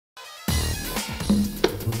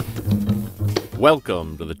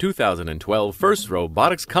Welcome to the 2012 FIRST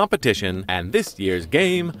Robotics competition and this year's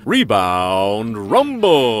game, Rebound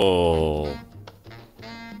Rumble.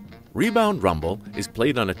 Rebound Rumble is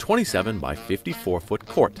played on a 27 by 54-foot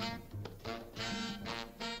court.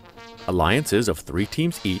 Alliances of 3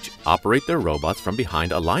 teams each operate their robots from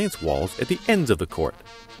behind alliance walls at the ends of the court.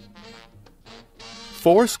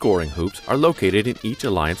 4 scoring hoops are located in each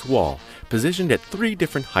alliance wall, positioned at 3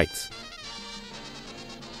 different heights.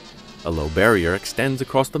 A low barrier extends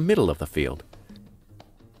across the middle of the field.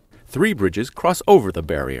 3 bridges cross over the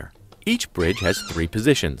barrier. Each bridge has 3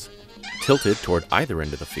 positions, tilted toward either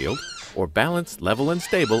end of the field, or balanced level and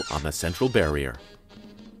stable on the central barrier.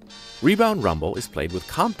 Rebound Rumble is played with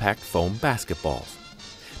compact foam basketballs.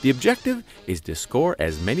 The objective is to score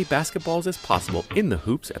as many basketballs as possible in the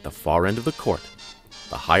hoops at the far end of the court.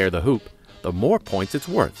 The higher the hoop, the more points it's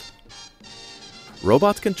worth.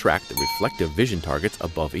 Robots can track the reflective vision targets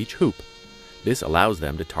above each hoop. This allows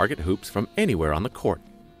them to target hoops from anywhere on the court.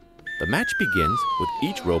 The match begins with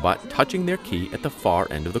each robot touching their key at the far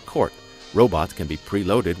end of the court. Robots can be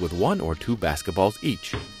preloaded with 1 or 2 basketballs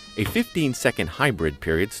each. A 15-second hybrid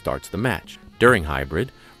period starts the match. During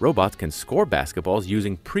hybrid, robots can score basketballs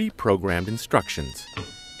using pre-programmed instructions.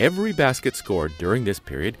 Every basket scored during this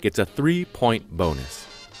period gets a 3-point bonus.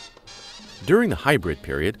 During the hybrid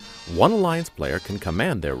period, one alliance player can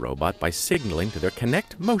command their robot by signaling to their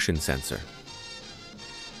Connect motion sensor.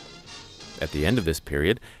 At the end of this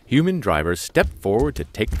period, human drivers step forward to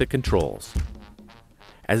take the controls.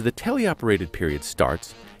 As the teleoperated period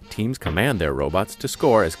starts, teams command their robots to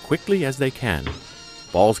score as quickly as they can.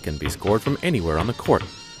 Balls can be scored from anywhere on the court.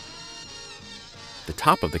 The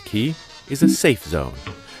top of the key is a safe zone.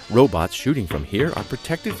 Robots shooting from here are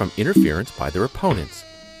protected from interference by their opponents.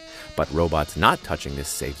 But robots not touching this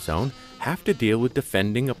safe zone have to deal with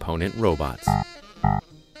defending opponent robots.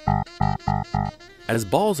 As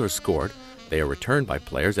balls are scored, they are returned by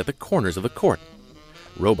players at the corners of the court.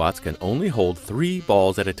 Robots can only hold 3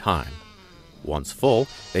 balls at a time. Once full,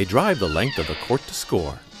 they drive the length of the court to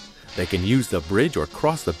score. They can use the bridge or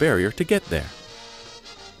cross the barrier to get there.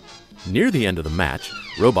 Near the end of the match,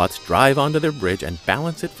 robots drive onto their bridge and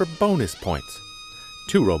balance it for bonus points.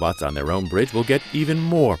 2 robots on their own bridge will get even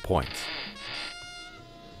more points.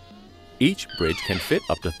 Each bridge can fit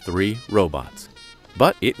up to 3 robots,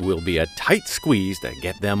 but it will be a tight squeeze to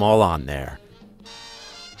get them all on there.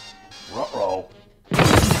 Uh-oh.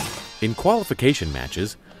 In qualification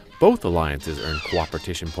matches, both alliances earn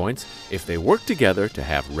cooperation points if they work together to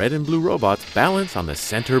have red and blue robots balance on the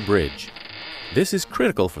center bridge. This is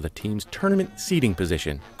critical for the team's tournament seeding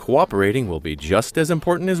position. Cooperating will be just as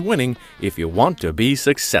important as winning if you want to be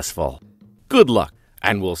successful. Good luck,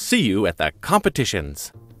 and we'll see you at the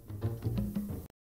competitions.